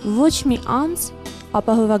ոչ մի անձ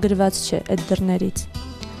ապահովագրված չէ այդ դռներից։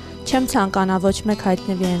 Չեմ ցանկանա ոչ մեկ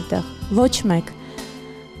հայտնվի այնտեղ, ոչ մեկ։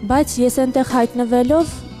 Բայց ես այնտեղ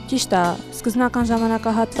հայտնվելով, ճիշտ է, սկզբնական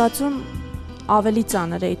ժամանակահատվածում ավելի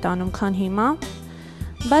ծանր էի տանում, քան հիմա,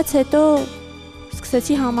 բայց հետո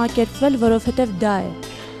սկսեցի համակերպվել, որովհետև դա է,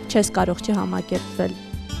 չես կարող չհամակերպվել։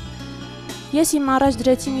 Ես իմ առաջ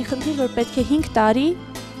դրեցի մի խնդիր, որ պետք է 5 տարի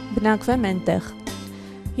բնակվեմ այնտեղ։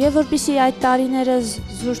 Եվ որպեսզի այդ տարիները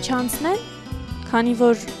զուր չանցնեն, քանի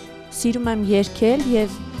որ սիրում եմ երգել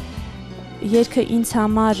եւ երգը ինձ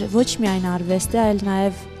համար ոչ միայն արվեստ է, այլ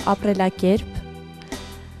նաեւ ապրելակերպ։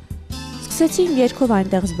 Սկսեցի իմ երգով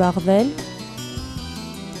այնտեղ զբաղվել։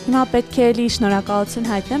 Հիմա պետք է էլի շնորհակալություն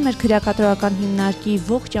հայտնեմ մեր քրեակատորական հիմնարկի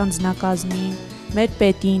ողջ անձնակազմին, մեր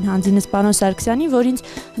պետին, Հանձինս պարոն Սարգսյանին, որ ինձ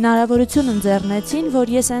հնարավորություն ընձեռնեցին,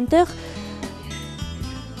 որ ես այնտեղ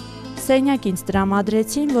սենյակ ինձ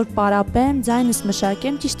տրամադրեցին, որ պարապեմ, ձայնս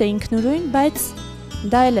մշակեմ, ճիշտ է ինքնուրույն, բայց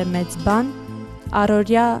դա էլ է մեծ բան,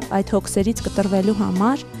 առօրյա այդ հոգսերից կտրվելու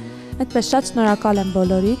համար։ Այդպես շատ շնորհակալ եմ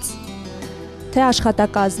բոլորից, թե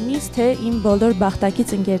աշխատակազմից, թե իմ բոլոր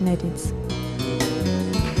բախտակից ընկերներից։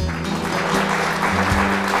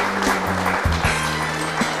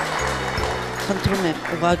 Խնդրում եմ,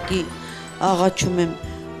 ուղղակի աղաչում եմ,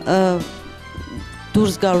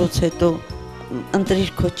 դուրս գալուց հետո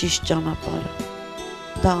ընտրիր քո ճիշտ ճանապարհը։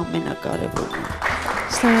 Դա ամենակարևորն է։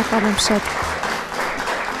 Շնորհակալ եմ շատ։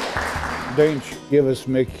 Դե ինչ, եւս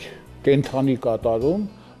մեկ կենթանի կատարում,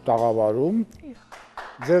 տաղավարում,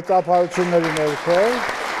 ձեր ծափարությունների ներքո։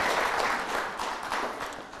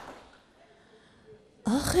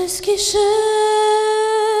 Ախ, ես գիշեր,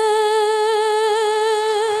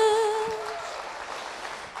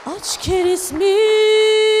 աչքերիս մի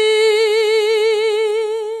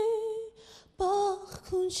բախ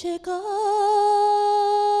Որդուն չեկավ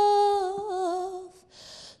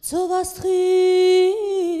ծովաստրիկս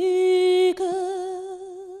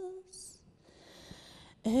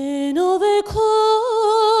Էնով է քո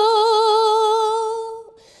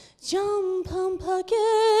ճամփան փակել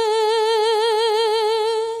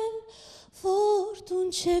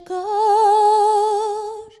Որդուն չեկար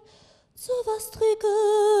ծովաստրիկս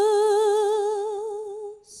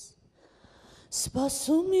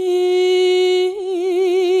Սպասումի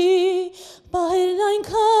պահերն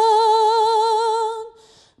այնքան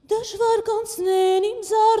դժվար կանցնեն իմ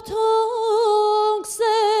զարթոնք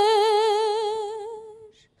սեր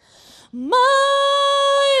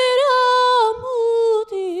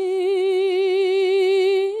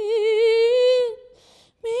Մայրամուտին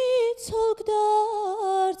մի ցոլք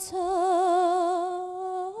դարձած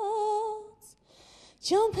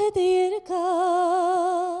ճամփետ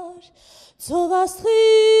երկար ծովաստրիկս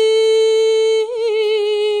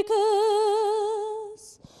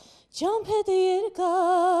ճամփետ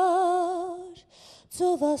երկար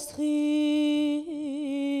ծովաստրիկս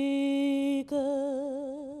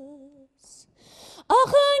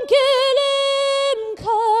Ախ ընկել եմ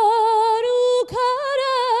քար ու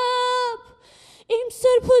քարապ իմ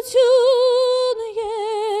սրբություն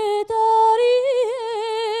ետարի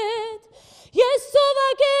հետ ես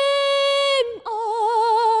ծովակեմ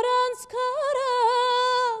առանց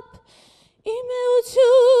քարապ իմ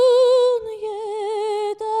էություն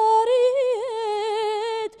ետարի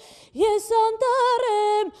հետ ես անտառ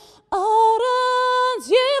եմ առանց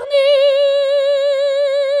եղնիկ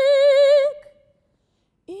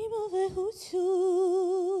իմ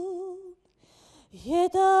վեհություն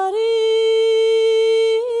ետարի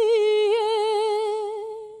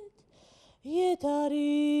հետ ետարի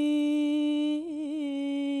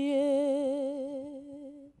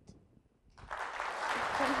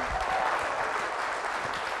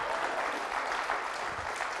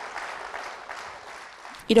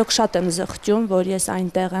Իրոք շատ եմ զղջում, որ ես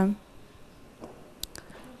այնտեղ եմ,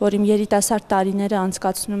 որ իմ երիտասարդ տարիները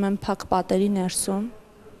անցկացնում եմ փակ պատերի ներսում,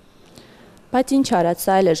 բայց ինչ արած,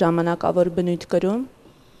 սա էլ է ժամանակավոր բնույթ կրում,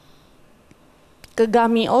 կգա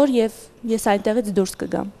մի օր և ես այնտեղից դուրս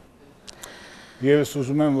կգամ։ Ես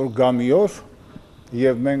ուզում եմ, որ գա մի օր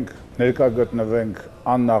և մենք ներկա գտնվենք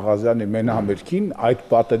Աննա Աղազյանի մենահամերգին այդ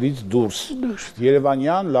պատերից դուրս,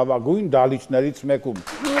 Երևանյան լավագույն դահլիճներից մեկում։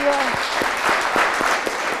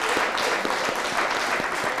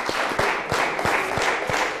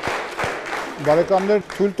 Բարեկամներ,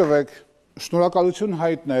 թույլ տվեք շնորհակալություն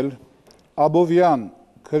հայտնել Աբովյան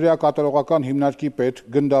քրեակատարողական հիմնարկի պետ,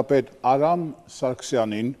 գնդապետ Արամ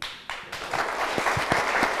Սարգսյանին,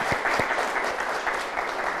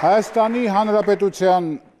 Հայաստանի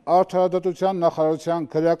Հանրապետության Արդարադատության նախարարության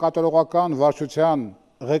քրեակատարողական վարչության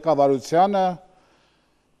ղեկավարությանը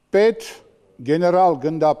պետ գեներալ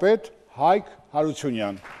գնդապետ Հայկ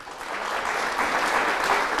Հարությունյան։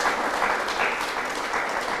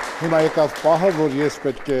 Հիմա եկավ պահը, որ ես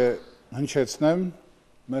պետք է հնչեցնեմ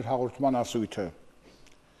մեր հաղորդման ասույթը։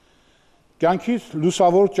 Կյանքից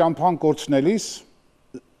լուսավոր ճամփան կորցնելիս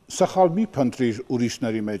սխալ մի փնտրիր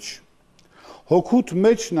ուրիշների մեջ։ Հոգուդ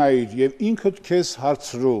մեջ նայիր և ինքդ քեզ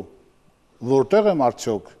հարցրու, որտեղ եմ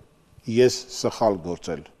արդյոք ես սխալ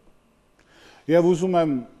գործել։ Եվ ուզում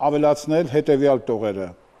եմ ավելացնել հետևյալ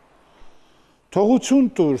տողերը։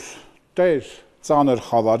 Թողություն տուր Տեր ծանր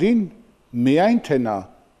խավարին, միայն թե նա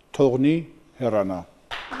թողնի հեռանա։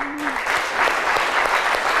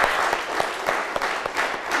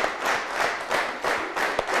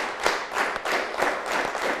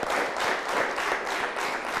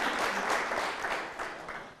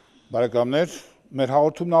 Բարեկամներ, մեր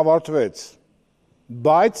հաղորդումն ավարտվեց,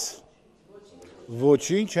 բայց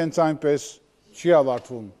ոչինչ հենց այնպես չի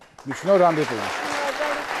ավարտվում։ Մինչ նոր հանդիպում։